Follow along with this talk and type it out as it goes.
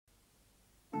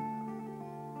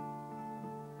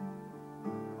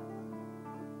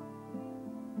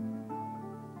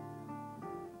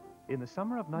In the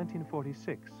summer of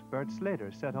 1946, Bert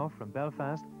Slater set off from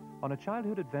Belfast on a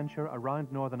childhood adventure around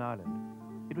Northern Ireland.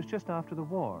 It was just after the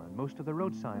war and most of the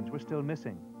road signs were still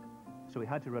missing, so he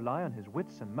had to rely on his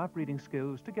wits and map-reading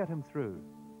skills to get him through.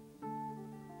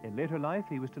 In later life,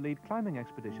 he was to lead climbing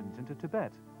expeditions into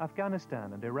Tibet,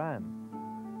 Afghanistan and Iran.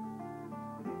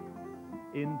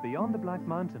 In Beyond the Black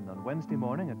Mountain on Wednesday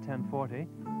morning at 10:40,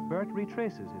 Bert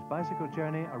retraces his bicycle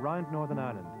journey around Northern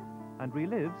Ireland and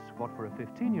relives what for a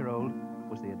 15-year-old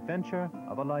was the adventure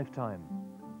of a lifetime.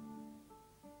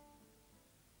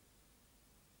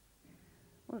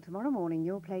 Well, tomorrow morning,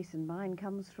 Your Place and Mine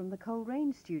comes from the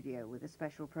Coleraine studio with a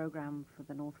special programme for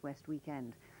the Northwest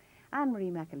weekend. Anne-Marie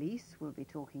McAleese will be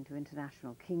talking to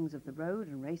international kings of the road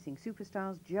and racing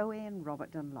superstars Joey and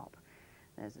Robert Dunlop.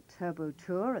 There's a turbo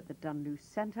tour at the Dunluce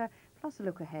Centre, plus a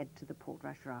look ahead to the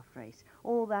Portrush Draft race.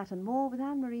 All that and more with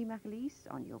Anne-Marie McAleese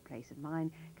on Your Place and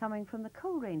Mine, coming from the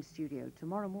Coleraine studio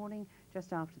tomorrow morning,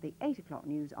 just after the 8 o'clock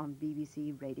news on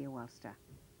BBC Radio Ulster.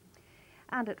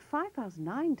 And at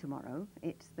 9:05 tomorrow,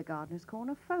 it's the Gardener's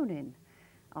Corner phone-in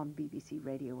on BBC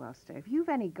Radio Ulster. If you've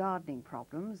any gardening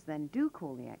problems, then do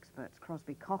call the experts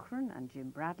Crosby Cochrane and Jim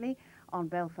Bradley on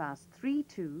Belfast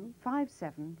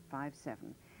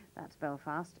 325757. That's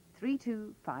Belfast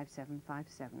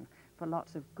 325757 for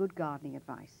lots of good gardening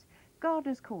advice.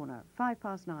 Gardener's Corner,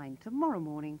 9:05 tomorrow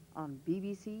morning on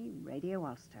BBC Radio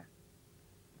Ulster.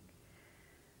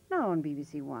 Now on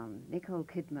BBC One, Nicole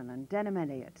Kidman and Denham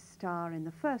Elliott star in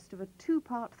the first of a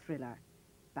two-part thriller,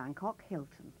 Bangkok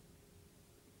Hilton.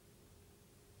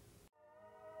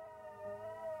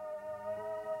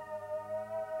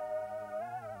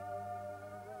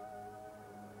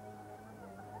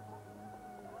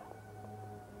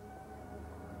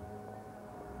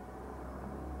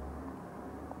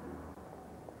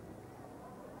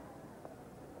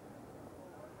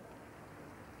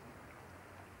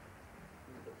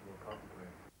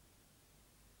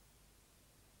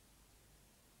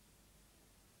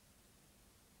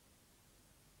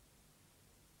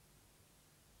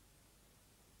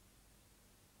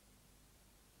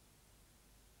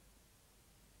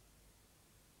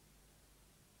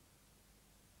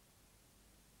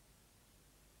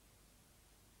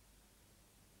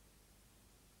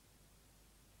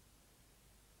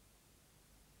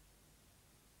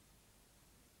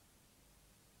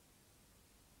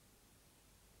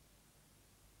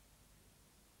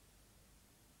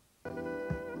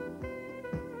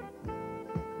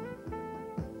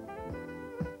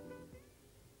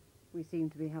 We seem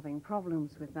to be having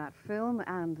problems with that film,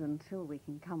 and until we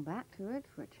can come back to it,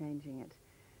 we're changing it,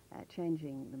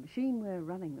 changing the machine we're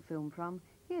running the film from.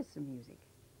 Here's some music.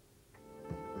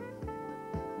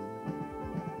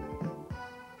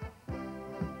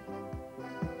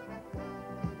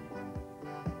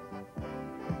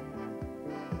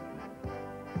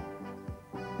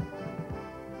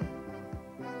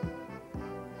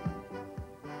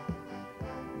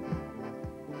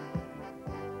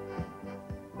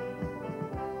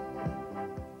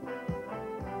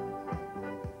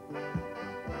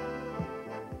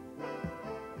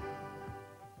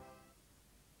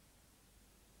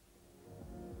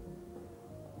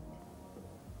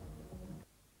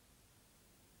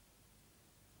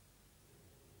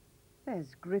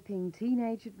 There's gripping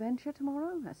teenage adventure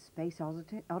tomorrow, a space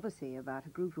odyssey about a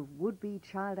group of would-be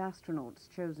child astronauts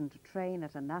chosen to train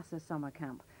at a NASA summer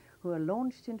camp who are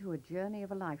launched into a journey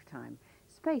of a lifetime.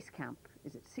 Spacecamp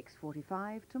is at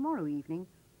 6:45 tomorrow evening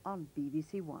on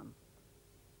BBC1.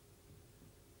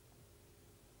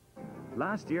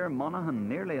 Last year, Monaghan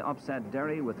nearly upset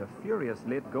Derry with a furious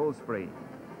late goal spree.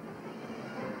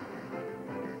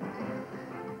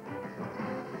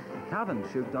 Cavan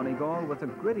shoot Donegal with a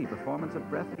gritty performance at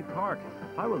Breffni Park.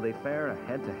 How will they fare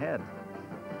head-to-head?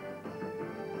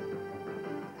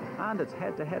 And it's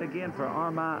head-to-head again for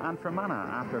Armagh and Fermanagh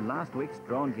after last week's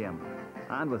drawn game.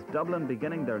 And with Dublin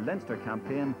beginning their Leinster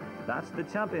campaign, that's the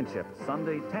Championship,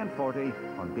 Sunday 10:40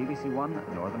 on BBC1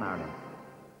 Northern Ireland.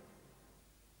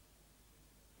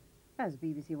 As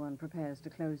BBC1 prepares to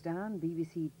close down,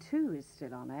 BBC2 is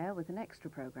still on air with an extra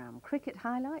programme. Cricket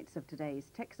highlights of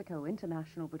today's Texaco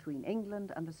International between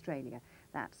England and Australia.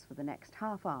 That's for the next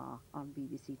half hour on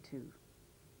BBC2.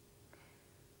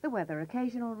 The weather,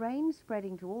 occasional rain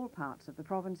spreading to all parts of the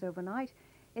province overnight.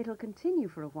 It'll continue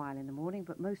for a while in the morning,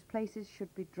 but most places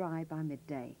should be dry by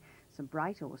midday. Some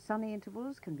bright or sunny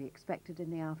intervals can be expected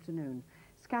in the afternoon.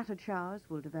 Scattered showers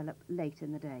will develop late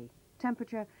in the day.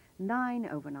 Temperature 9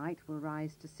 overnight will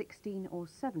rise to 16 or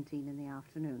 17 in the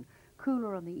afternoon.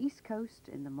 Cooler on the east coast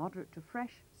in the moderate to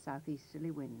fresh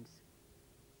southeasterly winds.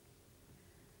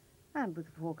 And with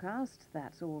the forecast,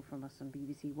 that's all from us on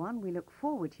BBC One. We look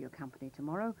forward to your company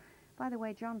tomorrow. By the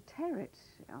way, John Terrett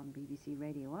on BBC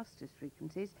Radio Ulster's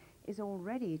frequencies is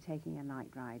already taking a night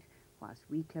ride whilst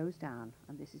we close down.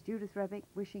 And this is Judith Rebick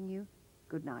wishing you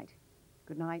good night.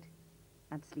 Good night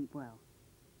and sleep well.